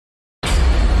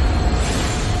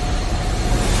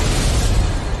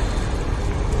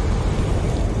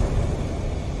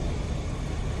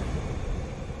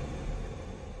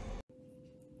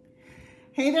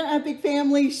Hey there, Epic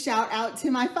family. Shout out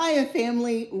to my FIA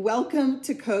family. Welcome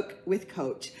to Cook with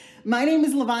Coach. My name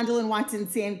is Lavondalyn Watson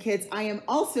Sandkids. I am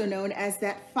also known as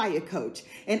that FIA coach.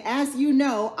 And as you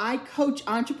know, I coach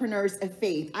entrepreneurs of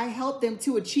faith. I help them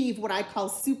to achieve what I call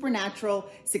supernatural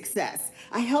success.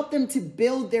 I help them to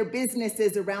build their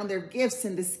businesses around their gifts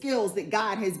and the skills that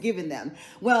God has given them.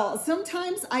 Well,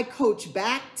 sometimes I coach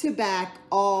back to back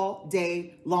all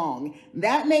day long.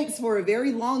 That makes for a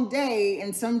very long day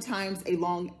and sometimes a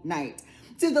long night.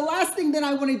 So the last thing that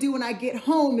I want to do when I get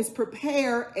home is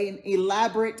prepare an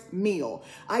elaborate meal.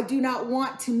 I do not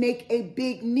want to make a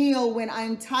big meal when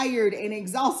I'm tired and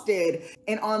exhausted.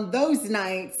 And on those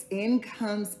nights, in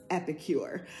comes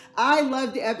Epicure. I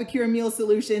love the Epicure Meal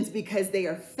Solutions because they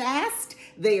are fast,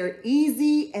 they are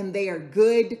easy, and they are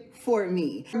good for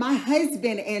me. My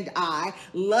husband and I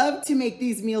love to make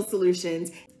these meal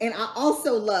solutions, and I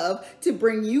also love to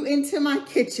bring you into my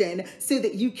kitchen so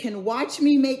that you can watch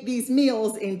me make these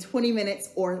meals in 20 minutes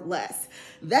or less.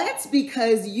 That's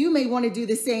because you may want to do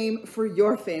the same for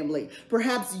your family.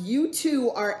 Perhaps you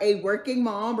too are a working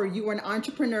mom, or you are an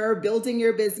entrepreneur building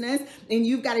your business, and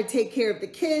you've got to take care of the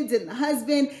kids and the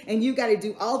husband, and you've got to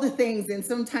do all the things, and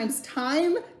sometimes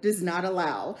time does not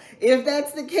allow. If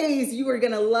that's the case, you are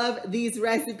going to love these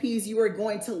recipes. You are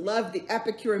going to love the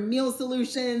Epicure Meal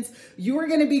Solutions. You are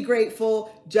going to be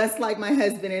grateful, just like my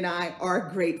husband and I are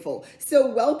grateful.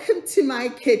 So welcome to my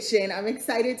kitchen. I'm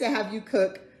excited to have you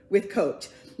cook with Coach.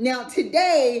 Now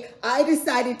today, I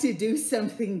decided to do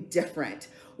something different.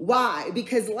 Why?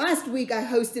 Because last week I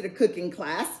hosted a cooking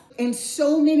class, and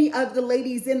so many of the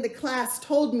ladies in the class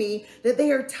told me that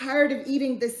they are tired of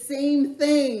eating the same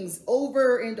things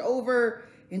over and over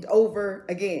and over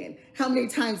again. How many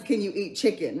times can you eat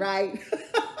chicken, right?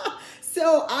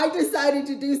 So I decided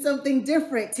to do something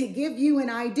different to give you an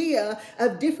idea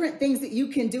of different things that you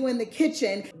can do in the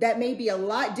kitchen that may be a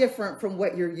lot different from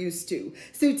what you're used to.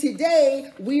 So today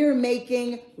we are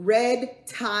making red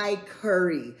Thai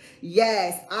curry.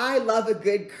 Yes, I love a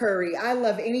good curry. I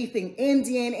love anything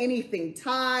Indian, anything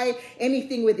Thai,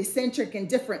 anything with eccentric and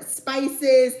different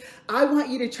spices. I want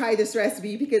you to try this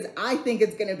recipe because I think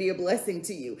it's going to be a blessing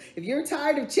to you. If you're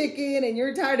tired of chicken and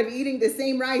you're tired of eating the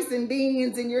same rice and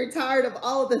beans and you're tired of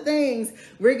all the things,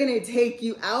 we're going to take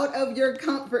you out of your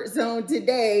comfort zone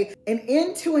today and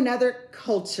into another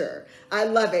culture. I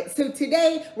love it. So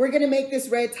today we're going to make this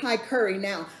red Thai curry.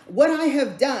 Now, what I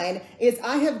have done is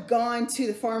I have gone to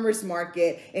the farmer's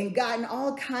market and gotten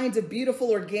all kinds of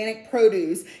beautiful organic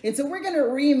produce. And so we're going to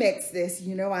remix this.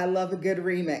 You know, I love a good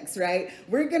remix, right?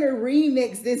 We're going to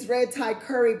remix this red Thai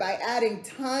curry by adding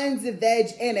tons of veg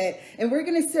in it. And we're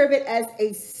going to serve it as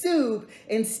a soup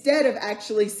instead of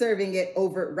actually serving it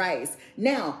over rice.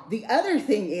 Now, the other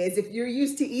thing is, if you're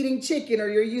used to eating chicken or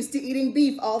you're used to eating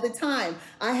beef all the time,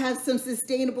 I have some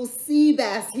sustainable sea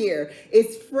bass here.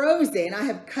 It's frozen. I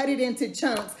have cut it into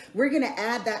chunks. We're going to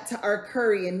add that to our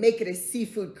curry and make it a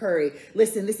seafood curry.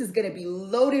 Listen, this is going to be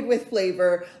loaded with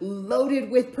flavor,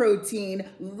 loaded with protein,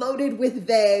 loaded with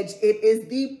veg. It is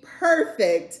the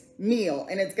perfect meal,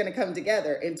 and it's going to come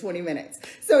together in 20 minutes.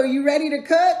 So are you ready to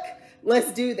cook?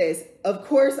 Let's do this. Of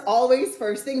course, always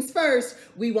first things first,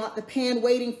 we want the pan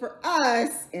waiting for us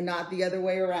and not the other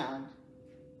way around.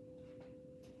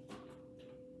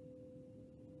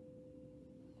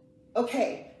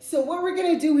 Okay, so what we're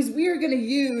gonna do is we are gonna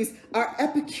use our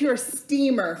Epicure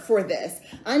steamer for this.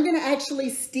 I'm gonna actually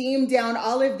steam down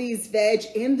all of these veg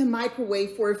in the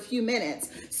microwave for a few minutes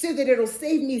so that it'll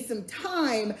save me some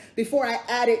time before I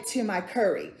add it to my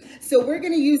curry. So we're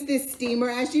gonna use this steamer.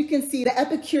 As you can see, the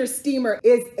Epicure steamer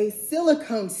is a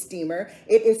silicone steamer.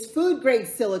 It is food grade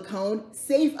silicone,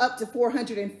 safe up to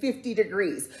 450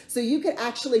 degrees. So you could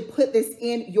actually put this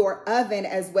in your oven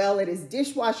as well. It is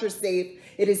dishwasher safe.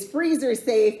 It is freezer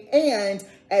safe, and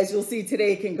as you'll see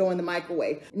today, it can go in the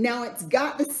microwave. Now it's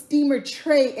got the steamer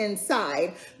tray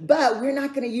inside, but we're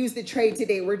not gonna use the tray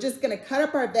today. We're just gonna cut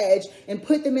up our veg and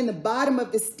put them in the bottom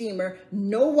of the steamer.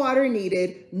 No water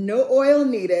needed, no oil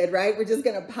needed, right? We're just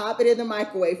gonna pop it in the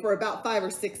microwave for about 5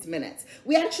 or 6 minutes.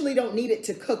 We actually don't need it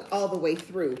to cook all the way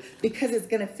through because it's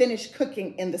gonna finish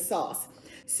cooking in the sauce.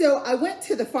 So I went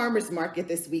to the farmer's market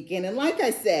this weekend, and like I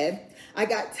said, I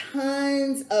got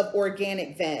tons of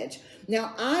organic veg.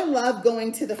 Now, I love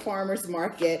going to the farmer's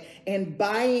market and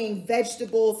buying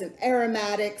vegetables and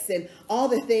aromatics and all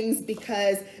the things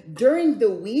because during the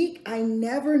week, I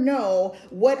never know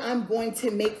what I'm going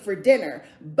to make for dinner.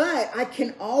 But I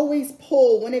can always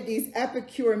pull one of these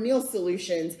Epicure Meal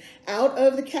Solutions out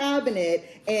of the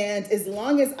cabinet, and as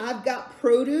long as I've got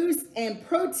produce and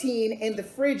protein in the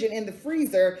fridge and in the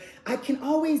freezer, I can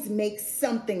always make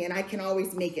something, and I can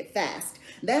always make it fast.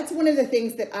 That's one of the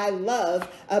things that I love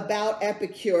about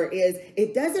Epicure is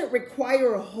it doesn't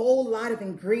require a whole lot of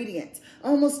ingredients.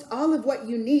 Almost all of what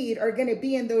you need are going to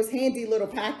be in those handy little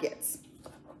packets.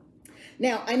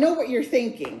 Now, I know what you're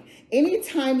thinking.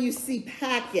 Anytime you see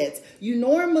packets, you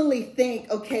normally think,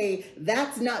 okay,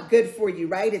 that's not good for you,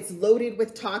 right? It's loaded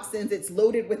with toxins. It's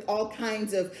loaded with all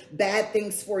kinds of bad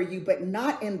things for you, but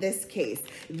not in this case.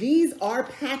 These are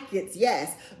packets,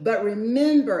 yes, but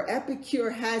remember,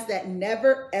 Epicure has that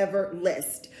never ever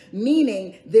list,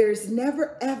 meaning there's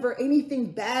never ever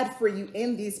anything bad for you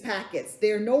in these packets.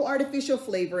 There are no artificial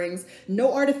flavorings,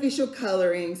 no artificial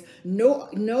colorings,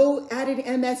 no added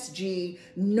MSG,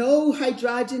 no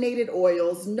hydrogenated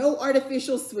oils, no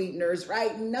artificial sweeteners,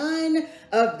 right? None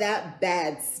of that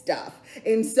bad stuff.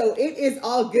 And so it is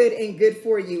all good and good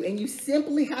for you. And you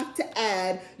simply have to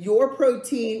add your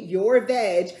protein, your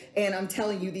veg, and I'm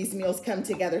telling you, these meals come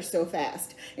together so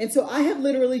fast. And so I have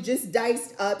literally just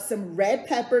diced up some red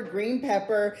pepper, green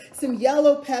pepper, some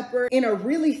yellow pepper in a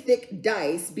really thick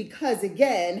dice because,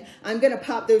 again, I'm going to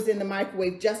pop those in the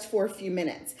microwave just for a few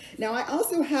minutes. Now, I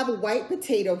also have a white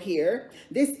potato here.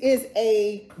 This is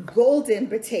a golden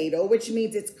potato, which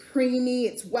means it's creamy,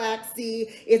 it's waxy,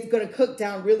 it's going to cook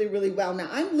down really, really well. Now,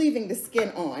 I'm leaving the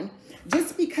skin on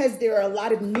just because there are a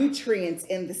lot of nutrients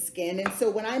in the skin. And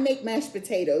so when I make mashed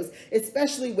potatoes,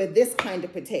 especially with this kind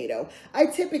of potato, I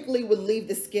typically would leave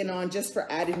the skin on just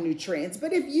for added nutrients.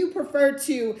 But if you prefer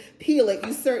to peel it,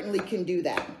 you certainly can do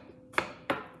that.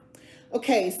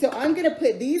 Okay, so I'm gonna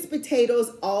put these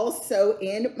potatoes also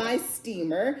in my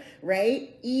steamer,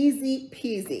 right? Easy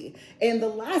peasy. And the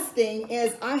last thing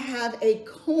is I have a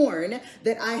corn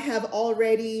that I have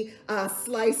already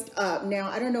sliced up. Now,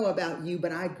 I don't know about you,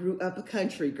 but I grew up a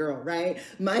country girl, right?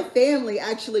 My family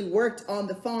actually worked on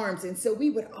the farms, and so we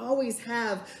would always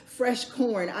have fresh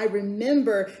corn. I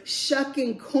remember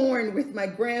shucking corn with my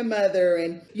grandmother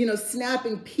and, you know,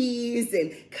 snapping peas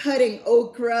and cutting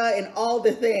okra and all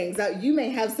the things. You may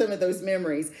have some of those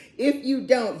memories. If you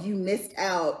don't, you missed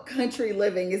out. Country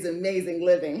living is amazing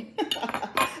living.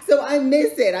 So I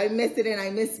miss it. I miss it, and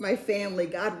I miss my family.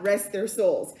 God rest their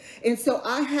souls. And so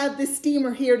I have this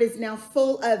steamer here. It is now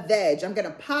full of veg. I'm going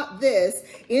to pop this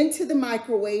into the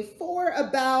microwave for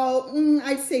about,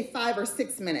 I'd say 5 or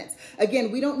 6 minutes.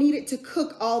 Again, we don't need it to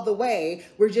cook all the way.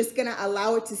 We're just going to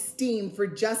allow it to steam for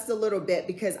just a little bit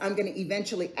because I'm going to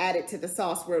eventually add it to the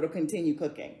sauce where it'll continue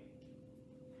cooking.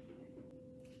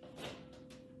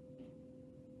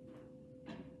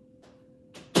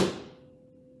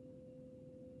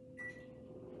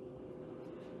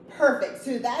 Perfect.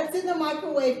 So that's in the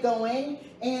microwave going,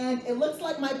 and it looks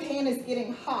like my pan is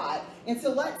getting hot. And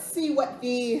so let's see what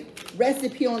the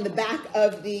recipe on the back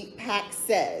of the pack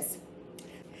says.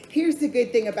 Here's the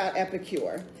good thing about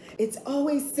Epicure. It's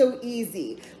always so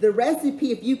easy. The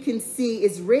recipe, if you can see,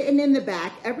 is written in the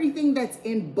back. Everything that's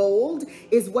in bold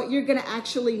is what you're gonna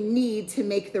actually need to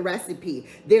make the recipe.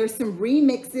 There's some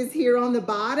remixes here on the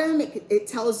bottom. It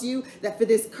tells you that for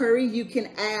this curry, you can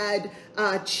add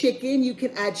chicken, you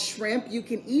can add shrimp, you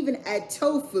can even add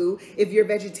tofu if you're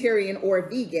vegetarian or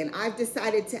vegan. I've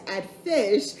decided to add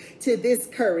fish to this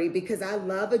curry because I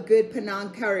love a good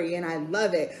Penang curry, and I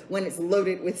love it when it's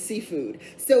loaded with seafood.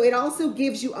 So it also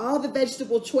gives you all the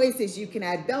vegetable choices. You can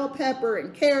add bell pepper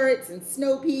and carrots and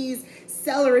snow peas,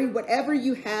 celery, whatever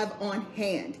you have on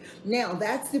hand. Now,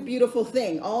 that's the beautiful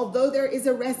thing. Although there is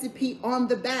a recipe on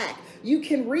the back, you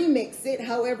can remix it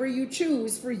however you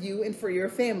choose for you and for your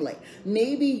family.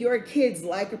 Maybe your kids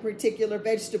like a particular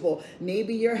vegetable.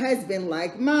 Maybe your husband,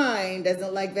 like mine,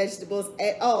 doesn't like vegetables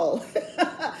at all.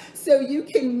 So you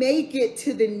can make it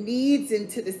to the needs and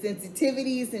to the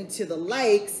sensitivities and to the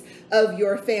likes of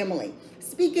your family.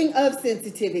 Speaking of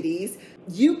sensitivities,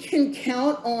 you can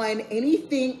count on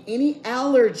anything, any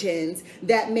allergens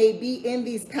that may be in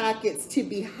these packets to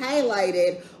be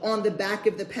highlighted on the back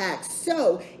of the pack.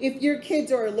 So if your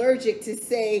kids are allergic to,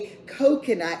 say,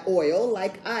 coconut oil,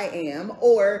 like I am,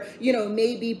 or, you know,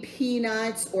 maybe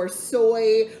peanuts or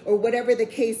soy or whatever the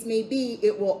case may be,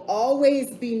 it will always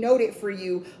be noted for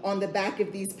you on the back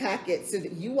of these packets so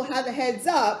that you will have a heads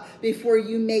up before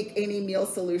you make any meal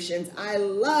solutions. I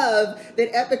love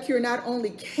that Epicure not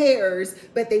only cares flavors,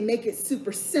 but they make it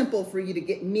super simple for you to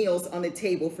get meals on the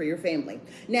table for your family.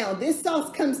 Now, this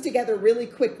sauce comes together really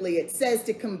quickly. It says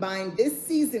to combine this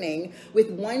seasoning with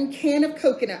 1 can of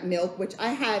coconut milk, which I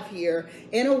have here,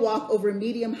 in a wok over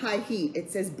medium-high heat.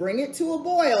 It says bring it to a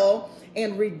boil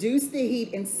and reduce the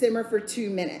heat and simmer for 2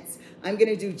 minutes. I'm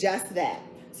gonna do just that.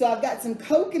 So I've got some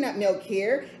coconut milk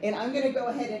here, and I'm gonna go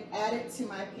ahead and add it to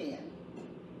my pan.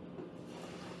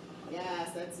 Yes,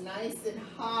 that's nice and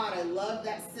hot. I love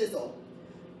that sizzle.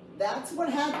 That's what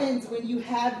happens when you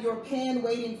have your pan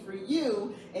waiting for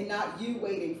you and not you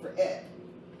waiting for it.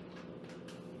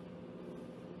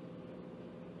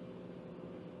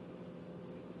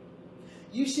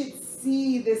 You should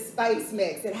see this spice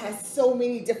mix. It has so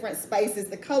many different spices.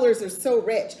 The colors are so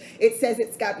rich. It says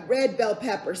it's got red bell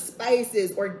pepper,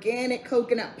 spices, organic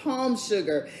coconut palm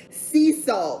sugar, sea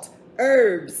salt,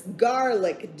 herbs,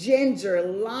 garlic, ginger,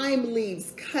 lime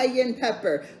leaves, cayenne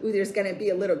pepper. Ooh, there's gonna be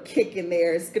a little kick in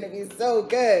there. It's gonna be so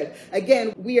good.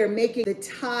 Again, we are making the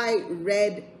Thai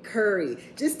red curry.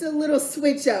 Just a little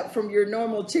switch up from your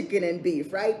normal chicken and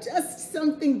beef, right? Just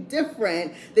something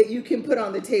different that you can put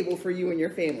on the table for you and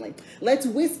your family. Let's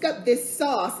whisk up this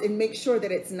sauce and make sure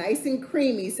that it's nice and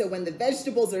creamy so when the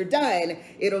vegetables are done,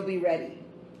 it'll be ready.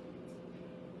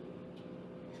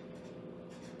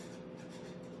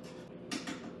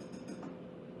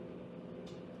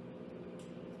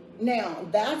 Now,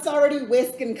 that's already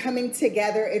whisked and coming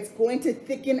together. It's going to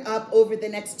thicken up over the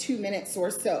next 2 minutes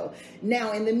or so.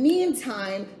 Now, in the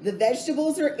meantime, the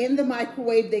vegetables are in the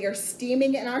microwave. They are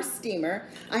steaming in our steamer.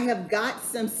 I have got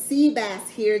some sea bass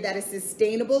here that is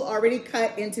sustainable, already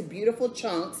cut into beautiful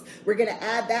chunks. We're gonna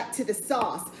add that to the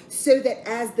sauce so that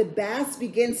as the bass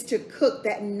begins to cook,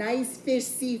 that nice fish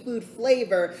seafood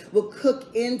flavor will cook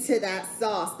into that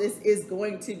sauce. This is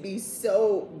going to be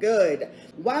so good.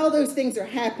 While those things are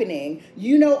happening,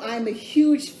 you know I'm a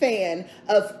huge fan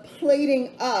of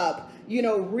plating up, you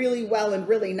know, really well and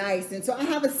really nice. And so I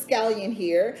have a scallion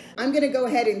here. I'm gonna go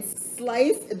ahead and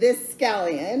slice this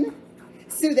scallion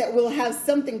so that we'll have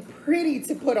something pretty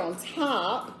to put on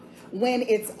top when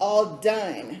it's all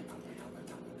done.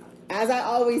 As I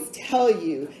always tell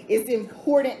you, it's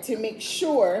important to make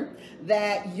sure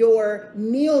that your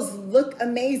meals look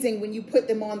amazing when you put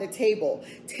them on the table.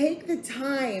 Take the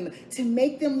time to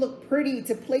make them look pretty,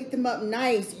 to plate them up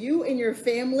nice. You and your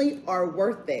family are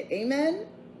worth it. Amen?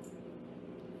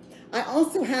 I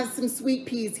also have some sweet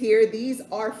peas here. These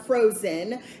are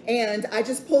frozen, and I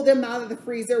just pulled them out of the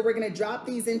freezer. We're gonna drop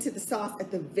these into the sauce at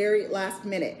the very last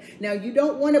minute. Now, you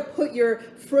don't wanna put your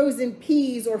frozen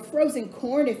peas or frozen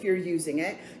corn if you're using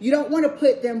it. You don't wanna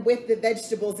put them with the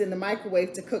vegetables in the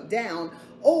microwave to cook down,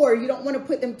 or you don't wanna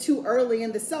put them too early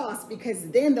in the sauce because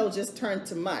then they'll just turn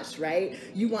to mush, right?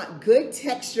 You want good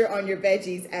texture on your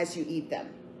veggies as you eat them.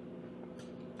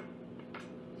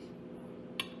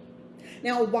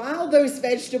 Now, while those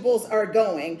vegetables are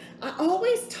going, I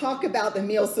always talk about the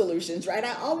meal solutions, right?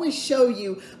 I always show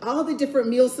you all the different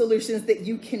meal solutions that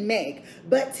you can make.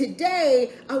 But today,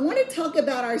 I want to talk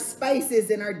about our spices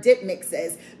and our dip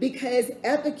mixes because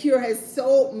Epicure has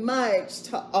so much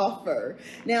to offer.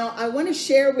 Now, I want to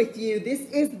share with you, this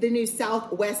is the new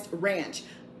Southwest Ranch.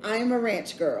 I'm a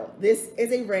ranch girl. This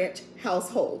is a ranch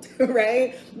household,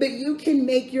 right? But you can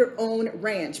make your own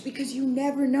ranch because you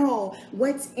never know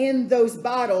what's in those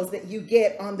bottles that you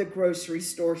get on the grocery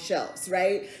store shelves,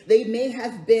 right? They may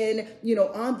have been, you know,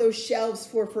 on those shelves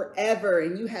for forever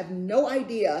and you have no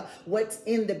idea what's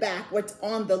in the back, what's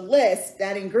on the list,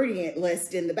 that ingredient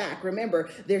list in the back. Remember,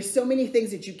 there's so many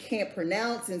things that you can't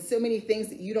pronounce and so many things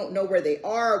that you don't know where they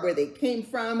are, where they came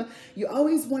from. You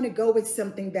always want to go with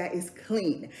something that is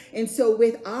clean. And so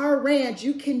with our ranch,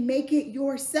 you can make it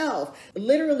yourself.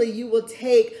 Literally, you will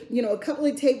take, you know, a couple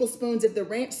of tablespoons of the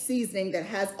ranch seasoning that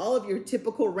has all of your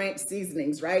typical ranch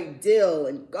seasonings, right? Dill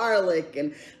and garlic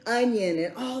and onion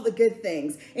and all the good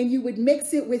things. And you would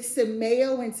mix it with some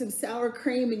mayo and some sour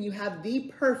cream and you have the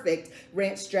perfect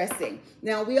ranch dressing.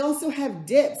 Now, we also have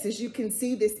dips. As you can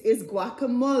see, this is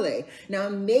guacamole. Now,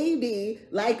 maybe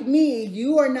like me,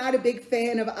 you are not a big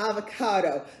fan of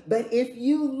avocado, but if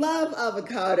you love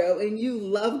avocado and you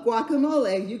love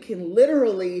guacamole, you can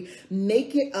literally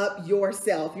make it up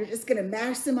yourself. You're just gonna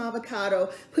mash some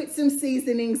avocado, put some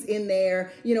seasonings in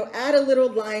there, you know, add a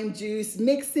little lime juice,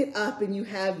 mix it up, and you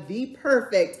have the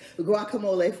perfect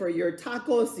guacamole for your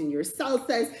tacos and your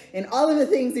salsas and all of the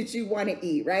things that you want to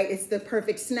eat, right? It's the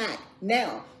perfect snack.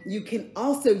 Now, you can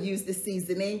also use the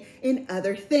seasoning in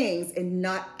other things and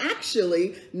not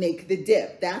actually make the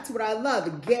dip. That's what I love.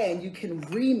 Again, you can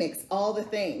remix all the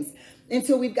things. And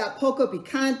so we've got poco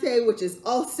picante, which is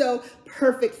also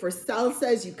perfect for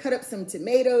salsas. You cut up some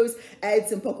tomatoes, add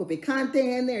some poco picante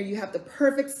in there. You have the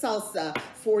perfect salsa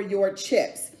for your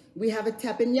chips. We have a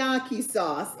teppanyaki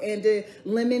sauce and a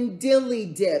lemon dilly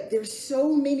dip. There's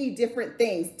so many different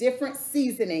things, different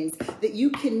seasonings that you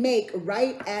can make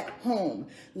right at home.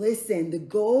 Listen, the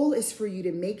goal is for you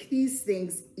to make these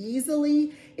things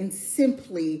easily and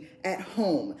simply at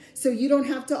home. So you don't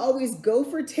have to always go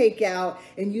for takeout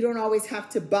and you don't always have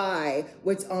to buy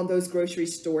what's on those grocery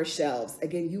store shelves.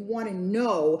 Again, you want to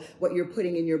know what you're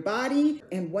putting in your body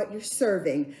and what you're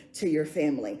serving to your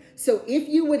family. So if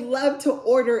you would love to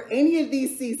order any of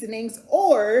these seasonings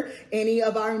or any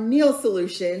of our meal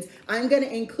solutions, I'm going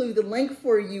to include the link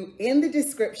for you in the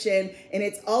description, and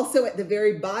it's also at the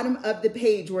very bottom of the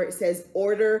page where it says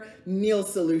order meal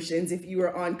solutions if you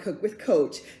are on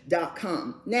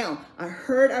cookwithcoach.com. Now, I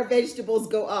heard our vegetables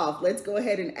go off. Let's go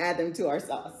ahead and add them to our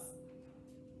sauce.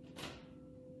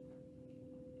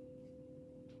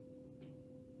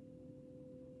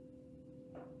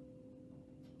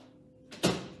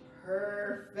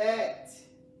 Perfect.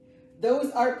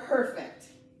 Those are perfect.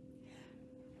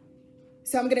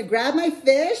 So I'm going to grab my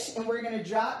fish and we're going to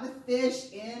drop the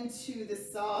fish into the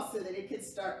sauce so that it can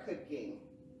start cooking.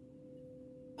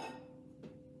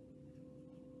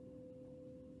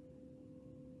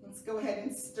 Let's go ahead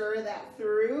and stir that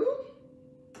through.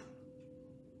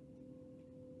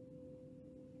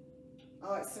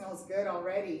 Oh, it smells good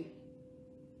already.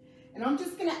 And I'm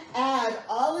just going to add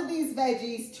all of these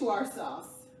veggies to our sauce.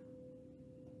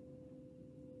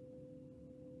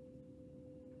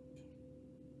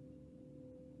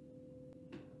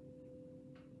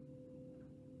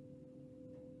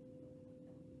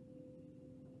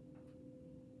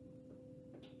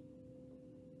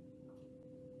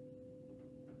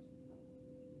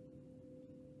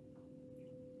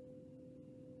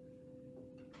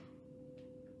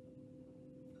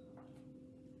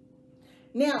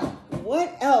 Now,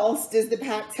 what else does the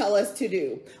pack tell us to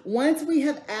do? Once we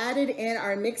have added in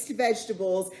our mixed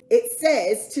vegetables, it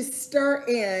says to stir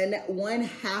in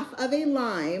 1/2 of a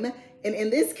lime. And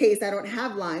in this case, I don't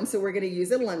have lime, so we're going to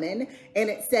use a lemon. And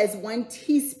it says 1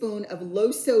 teaspoon of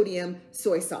low sodium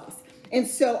soy sauce. And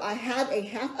so I have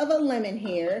 1/2 of a lemon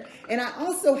here, and I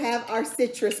also have our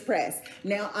citrus press.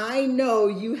 Now, I know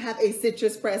you have a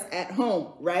citrus press at home,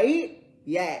 right?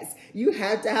 Yes, you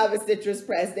have to have a citrus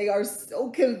press. They are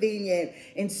so convenient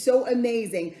and so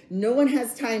amazing. No one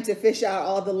has time to fish out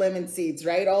all the lemon seeds,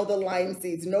 right? All the lime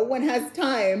seeds. No one has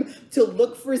time to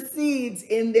look for seeds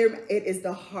in there. It is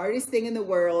the hardest thing in the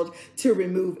world to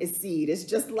remove a seed. It's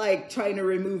just like trying to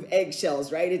remove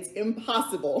eggshells, right? It's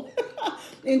impossible.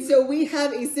 And so we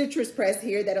have a citrus press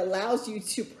here that allows you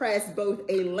to press both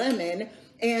a lemon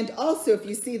and also, if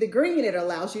you see the green, it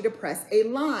allows you to press a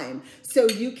lime. So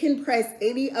you can press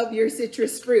any of your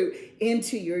citrus fruit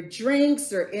into your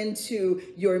drinks or into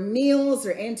your meals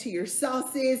or into your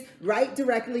sauces right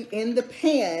directly in the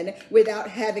pan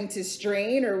without having to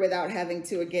strain or without having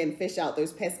to, again, fish out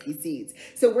those pesky seeds.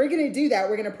 So we're going to do that.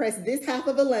 We're going to press this 1/2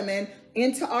 of a lemon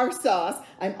into our sauce.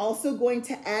 I'm also going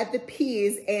to add the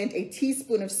peas and a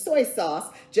teaspoon of soy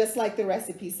sauce, just like the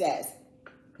recipe says.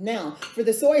 Now, for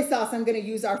the soy sauce, I'm going to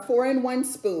use our 4-in-1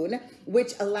 spoon,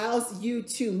 which allows you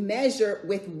to measure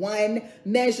with 1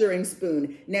 measuring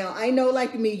spoon. Now, I know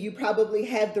like me, you probably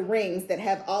have the rings that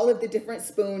have all of the different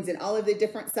spoons and all of the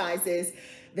different sizes.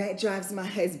 That drives my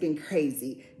husband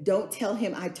crazy. Don't tell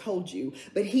him I told you.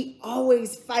 But he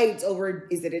always fights over,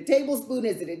 is it a tablespoon?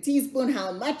 Is it a teaspoon?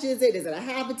 How much is it? Is it a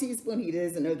 1/2 teaspoon? He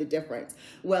doesn't know the difference.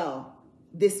 Well,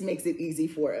 this makes it easy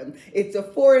for him. It's a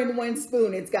 4-in-1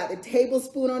 spoon. It's got the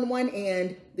tablespoon on one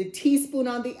end, the teaspoon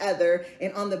on the other,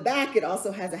 and on the back, it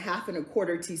also has a 1/2 and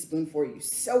 1/4 teaspoon for you.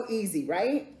 So easy,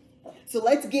 right? So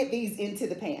let's get these into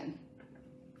the pan.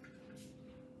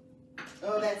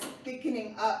 Oh, that's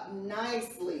thickening up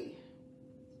nicely.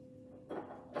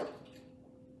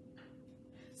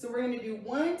 So we're going to do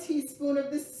 1 teaspoon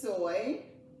of the soy.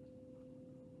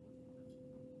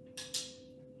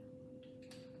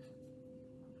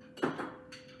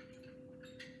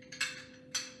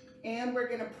 And we're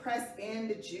going to press in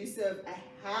the juice of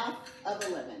 1/2 of a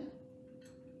lemon.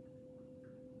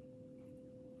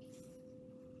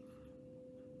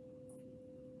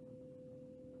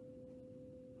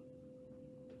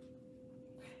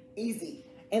 Easy.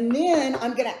 And then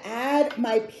I'm going to add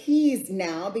my peas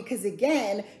now because,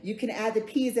 again, you can add the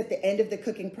peas at the end of the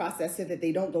cooking process so that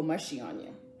they don't go mushy on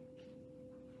you.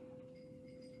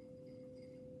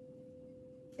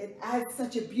 It adds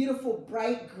such a beautiful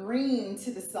bright green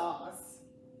to the sauce.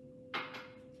 Oh,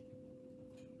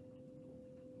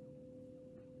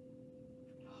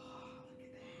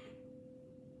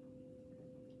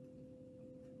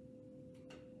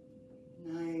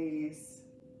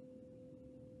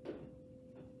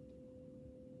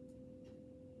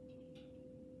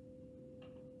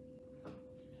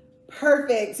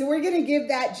 Perfect. So we're going to give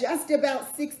that just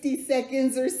about 60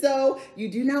 seconds or so. You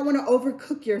do not want to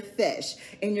overcook your fish,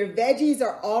 and your veggies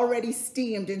are already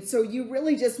steamed. And so you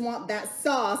really just want that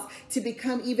sauce to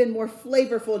become even more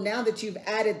flavorful now that you've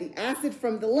added the acid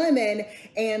from the lemon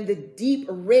and the deep,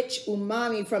 rich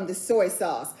umami from the soy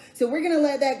sauce. So we're going to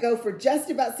let that go for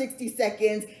just about 60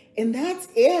 seconds. And that's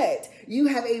it. You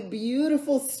have a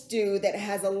beautiful stew that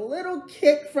has a little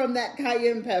kick from that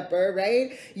cayenne pepper,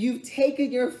 right? You've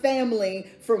taken your family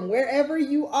from wherever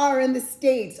you are in the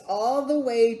States all the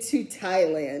way to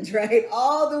Thailand, right?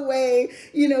 All the way,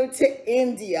 to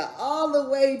India, all the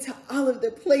way to all of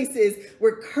the places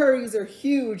where curries are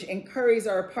huge and curries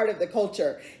are a part of the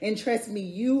culture. And trust me,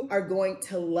 you are going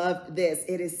to love this.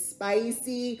 It is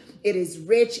spicy, it is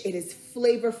rich, it is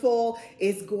flavorful.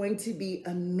 It's going to be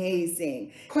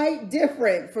amazing. Quite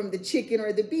different from the chicken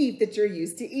or the beef that you're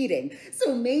used to eating.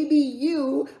 So maybe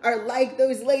you are like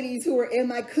those ladies who were in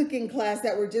my cooking class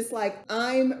that were just like,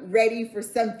 I'm ready for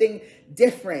something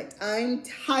different. I'm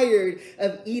tired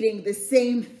of eating the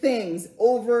same things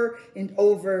over and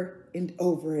over and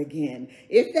over again.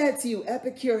 If that's you,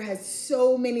 Epicure has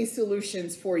so many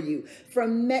solutions for you,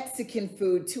 from Mexican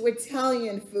food to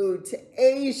Italian food to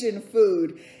Asian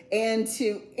food and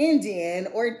to Indian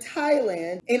or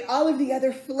Thailand and all of the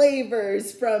other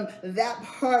flavors from that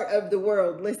part of the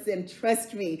world. Listen,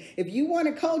 trust me, if you want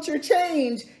a culture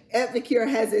change, Epicure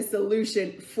has a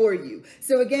solution for you.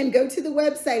 So again, go to the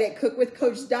website at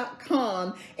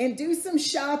cookwithcoach.com and do some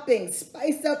shopping.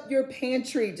 Spice up your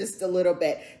pantry just a little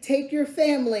bit. Take your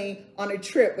family on a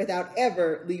trip without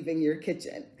ever leaving your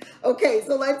kitchen. Okay,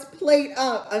 so let's plate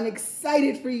up. I'm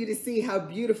excited for you to see how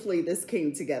beautifully this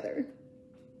came together.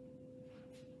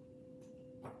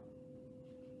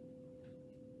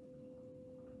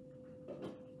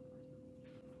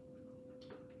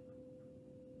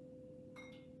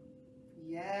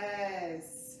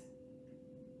 Yes.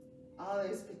 All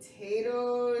those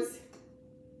potatoes,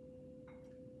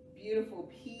 beautiful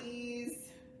peas.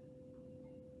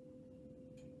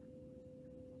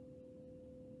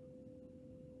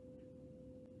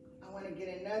 I want to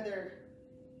get another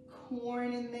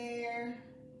corn in there,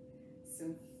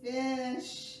 some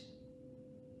fish.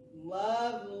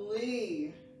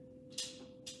 Lovely.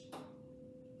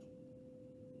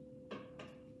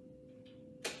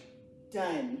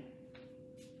 Done.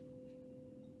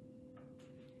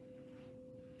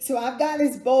 So I've got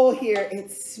this bowl here.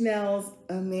 It smells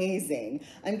amazing.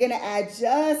 I'm gonna add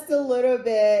just a little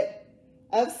bit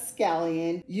of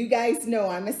scallion. You guys know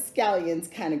I'm a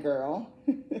scallions kind of girl.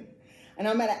 And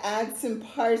I'm gonna add some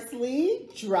parsley,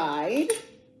 dried.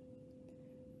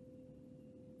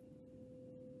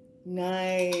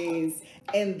 Nice.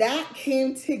 And that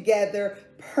came together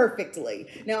perfectly.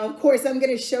 Now, of course, I'm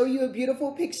going to show you a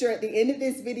beautiful picture at the end of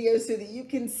this video so that you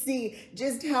can see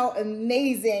just how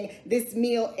amazing this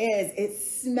meal is. It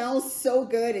smells so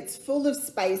good. It's full of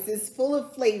spices, full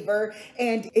of flavor,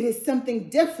 and it is something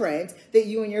different that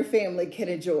you and your family can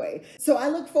enjoy. So I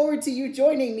look forward to you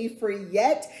joining me for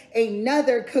yet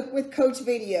another Cook with Coach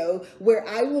video where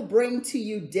I will bring to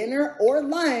you dinner or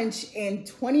lunch in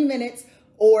 20 minutes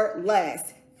or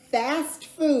less. Fast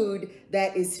food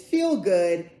that is feel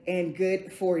good and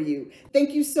good for you.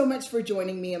 Thank you so much for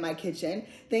joining me in my kitchen.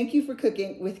 Thank you for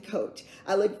cooking with Coach.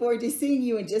 I look forward to seeing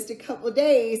you in just a couple of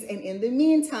days. And in the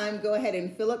meantime, go ahead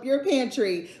and fill up your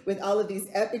pantry with all of these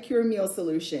Epicure Meal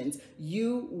Solutions.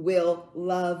 You will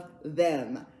love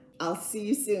them. I'll see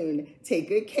you soon. Take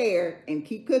good care and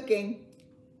keep cooking.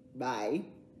 Bye.